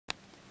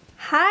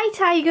Hi,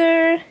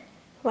 tiger.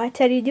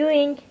 What are you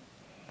doing?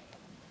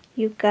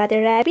 You got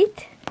a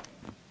rabbit?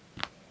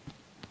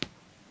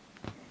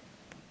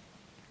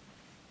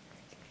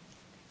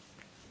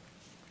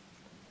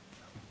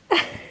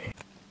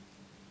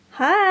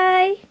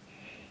 Hi.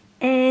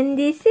 And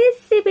this is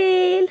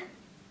Sibyl,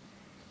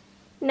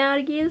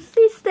 Nargil's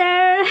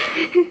sister.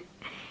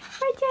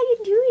 What are you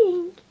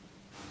doing?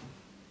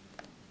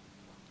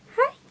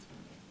 Hi,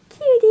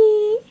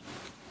 cutie.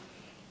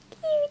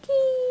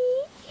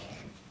 Cutie.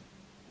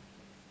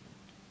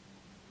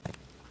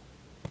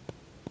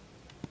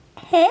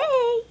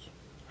 Hey,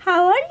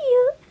 how are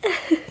you?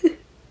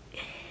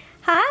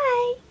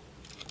 Hi.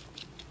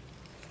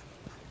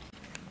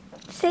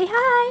 Say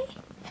hi.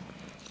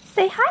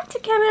 Say hi to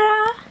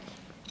camera.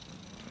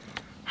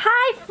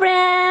 Hi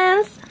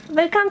friends,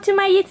 welcome to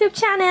my YouTube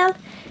channel.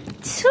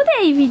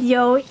 Today's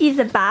video is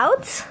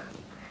about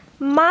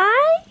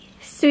my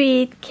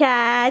sweet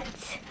cat.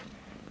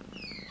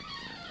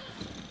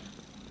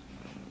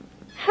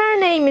 Her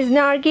name is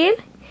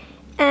Nargil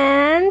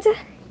and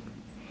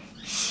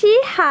she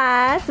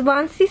has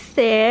one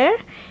sister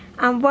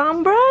and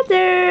one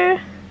brother,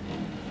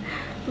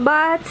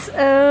 but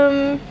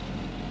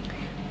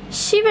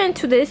she went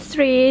to the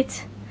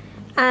street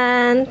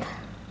and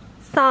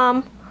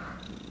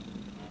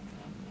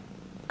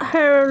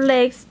her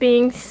legs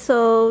being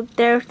so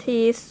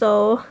dirty,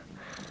 so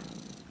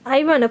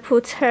I wanna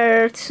put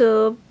her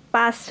to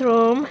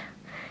bathroom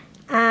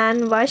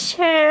and wash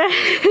her.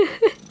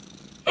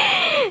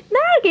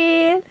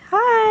 Nargil,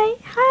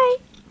 hi,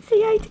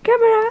 say hi to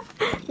camera.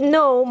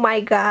 No,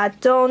 my God,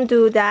 don't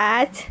do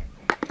that.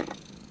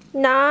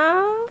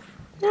 No,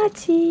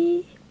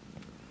 naughty.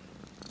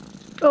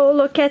 Oh,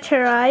 look at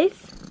her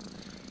eyes.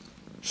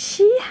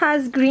 She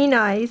has green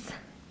eyes.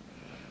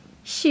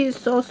 She's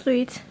so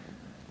sweet.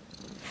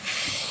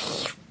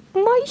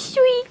 My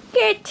sweet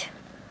cat.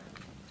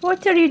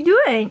 What are you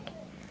doing?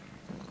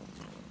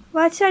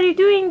 What are you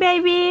doing,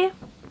 baby?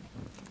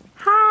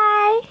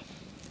 Hi.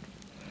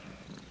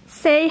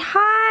 Say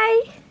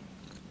hi.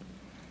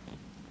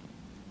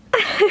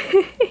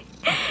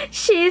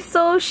 She's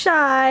so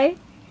shy.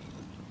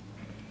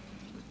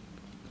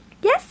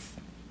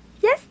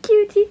 Yes,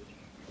 cutie.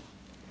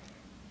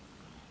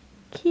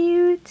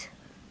 Cute.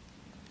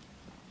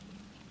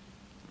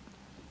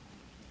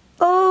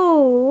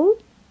 Oh,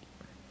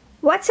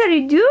 what are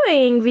you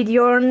doing with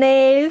your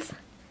nails,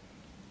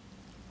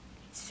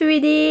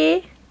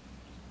 sweetie?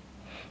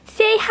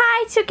 Say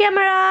hi to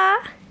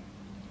camera.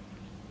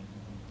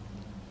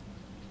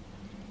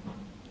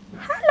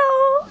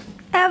 Hello,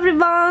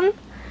 everyone.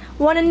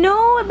 Wanna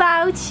know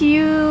about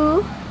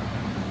you.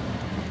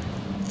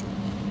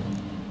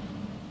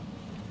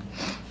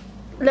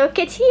 Look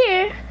at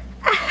here.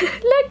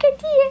 Look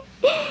at here.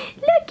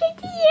 Look at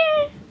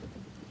here.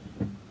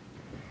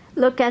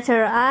 Look at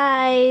her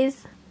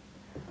eyes.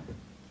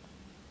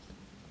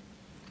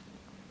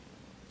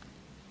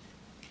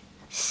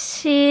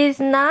 She's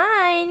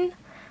 9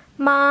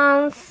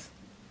 months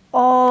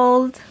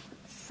old,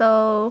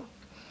 so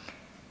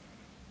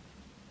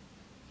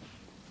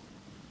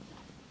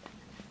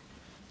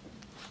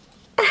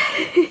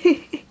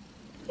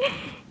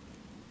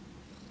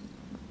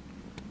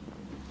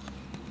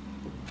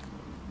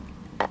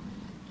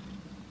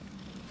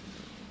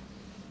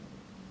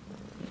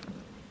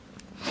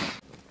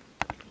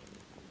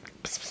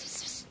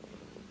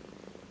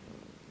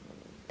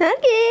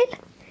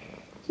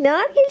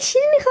نارگل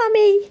شیر میخوام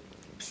ای.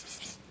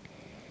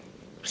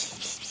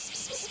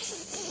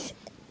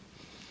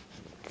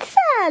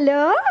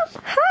 سلام.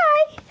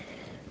 Hi.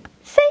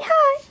 Say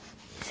hi.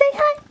 Say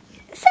hi.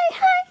 Say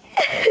hi.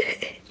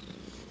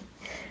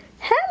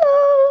 Hello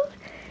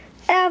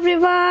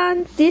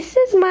everyone. This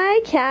is my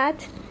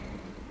cat.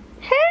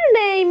 Her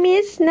name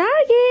is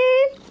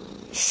Nargil.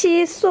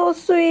 She is so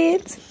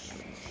sweet.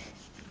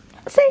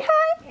 Say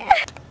hi.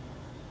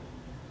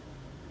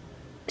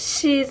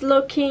 She's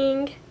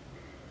looking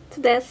to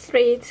the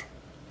street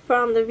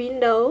from the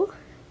window.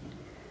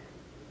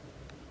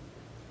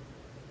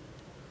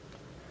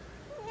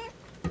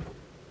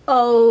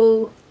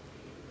 Oh,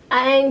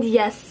 and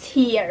yes,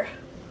 here.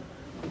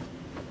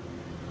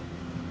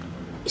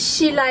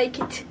 She like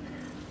it.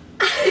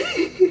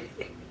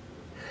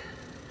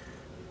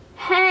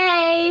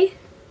 Hey.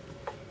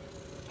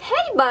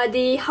 Hey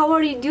buddy, how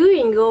are you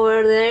doing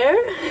over there?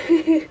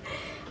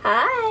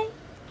 Hi.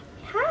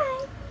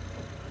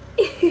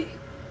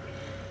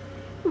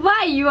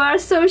 Why you are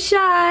so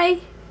shy?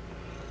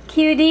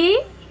 Cutie?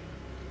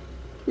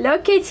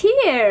 Look at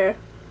here.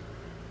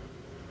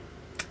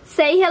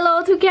 Say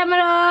hello to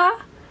camera.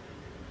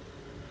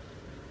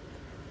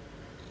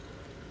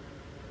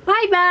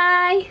 Bye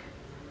bye.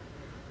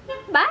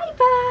 Bye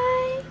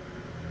bye.